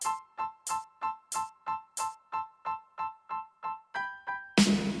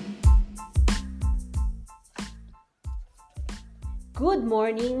Good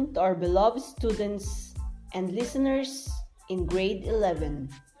morning to our beloved students and listeners in grade 11.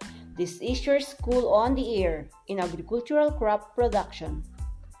 This is your school on the air in agricultural crop production.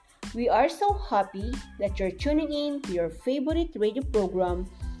 We are so happy that you're tuning in to your favorite radio program,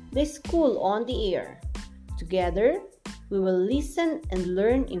 The School on the Air. Together, we will listen and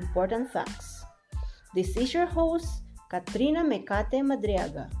learn important facts. This is your host, Katrina Mecate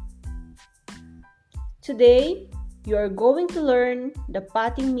Madriaga. Today, you are going to learn the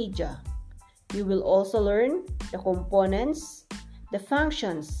potting media. You will also learn the components, the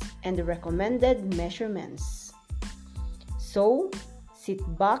functions, and the recommended measurements. So, sit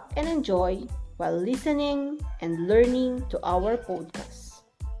back and enjoy while listening and learning to our podcast.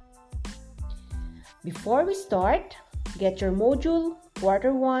 Before we start, get your module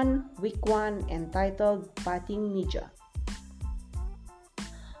Quarter 1, Week 1 entitled Potting Media.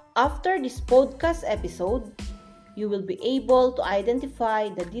 After this podcast episode, you will be able to identify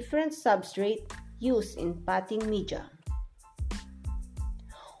the different substrate used in potting media.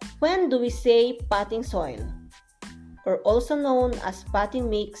 When do we say potting soil, or also known as potting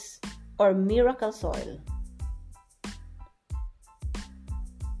mix or miracle soil?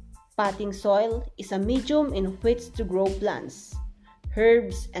 Potting soil is a medium in which to grow plants,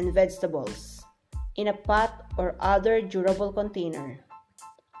 herbs, and vegetables in a pot or other durable container.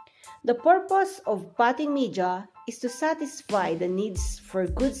 The purpose of potting media is to satisfy the needs for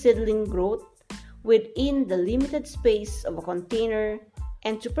good seedling growth within the limited space of a container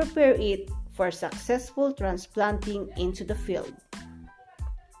and to prepare it for successful transplanting into the field.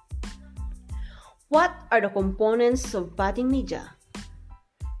 What are the components of potting media?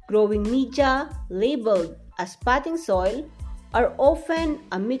 Growing media labeled as potting soil are often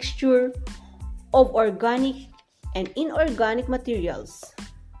a mixture of organic and inorganic materials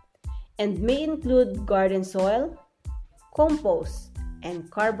and may include garden soil, compost, and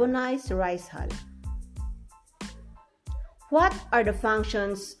carbonized rice hull. What are the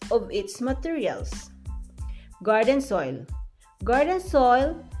functions of its materials? Garden soil. Garden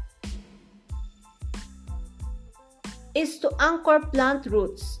soil is to anchor plant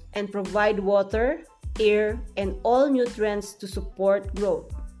roots and provide water, air, and all nutrients to support growth.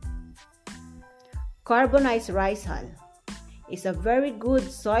 Carbonized rice hull is a very good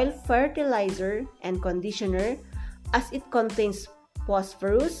soil fertilizer and conditioner as it contains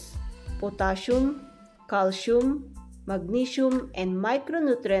phosphorus, potassium, calcium, magnesium, and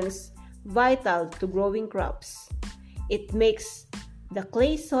micronutrients vital to growing crops. It makes the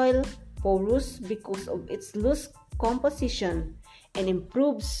clay soil porous because of its loose composition and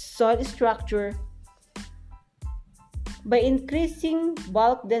improves soil structure by increasing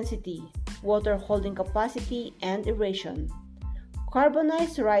bulk density, water holding capacity, and aeration.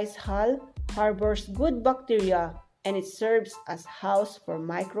 Carbonized rice hull harbors good bacteria and it serves as house for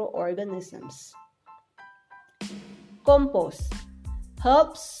microorganisms. Compost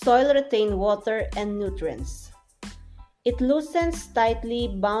helps soil retain water and nutrients. It loosens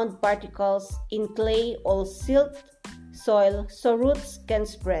tightly bound particles in clay or silt soil so roots can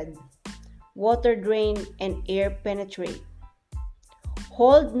spread, water drain, and air penetrate.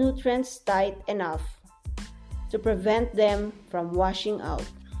 Hold nutrients tight enough to prevent them from washing out.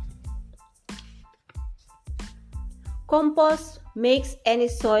 Compost makes any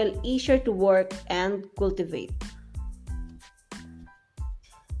soil easier to work and cultivate.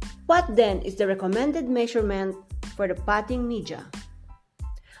 What then is the recommended measurement for the potting media?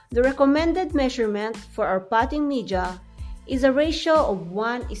 The recommended measurement for our potting media is a ratio of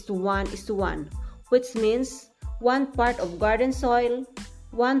 1:1:1, which means 1 part of garden soil,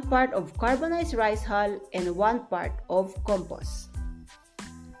 1 part of carbonized rice hull, and 1 part of compost.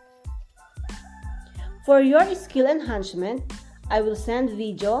 For your skill enhancement, I will send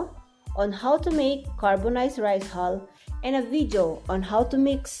video on how to make carbonized rice hull and a video on how to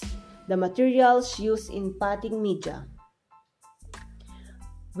mix the materials used in potting media.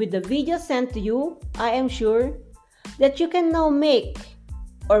 With the video sent to you, I am sure that you can now make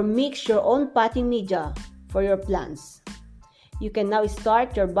or mix your own potting media for your plants. You can now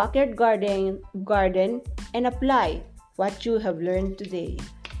start your backyard garden and apply what you have learned today.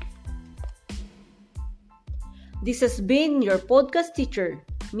 This has been your podcast teacher,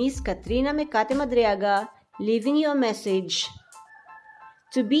 Miss Katrina Mecate Madriaga, leaving you a message.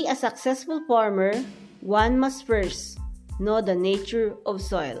 To be a successful farmer, one must first know the nature of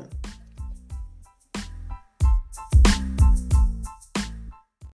soil.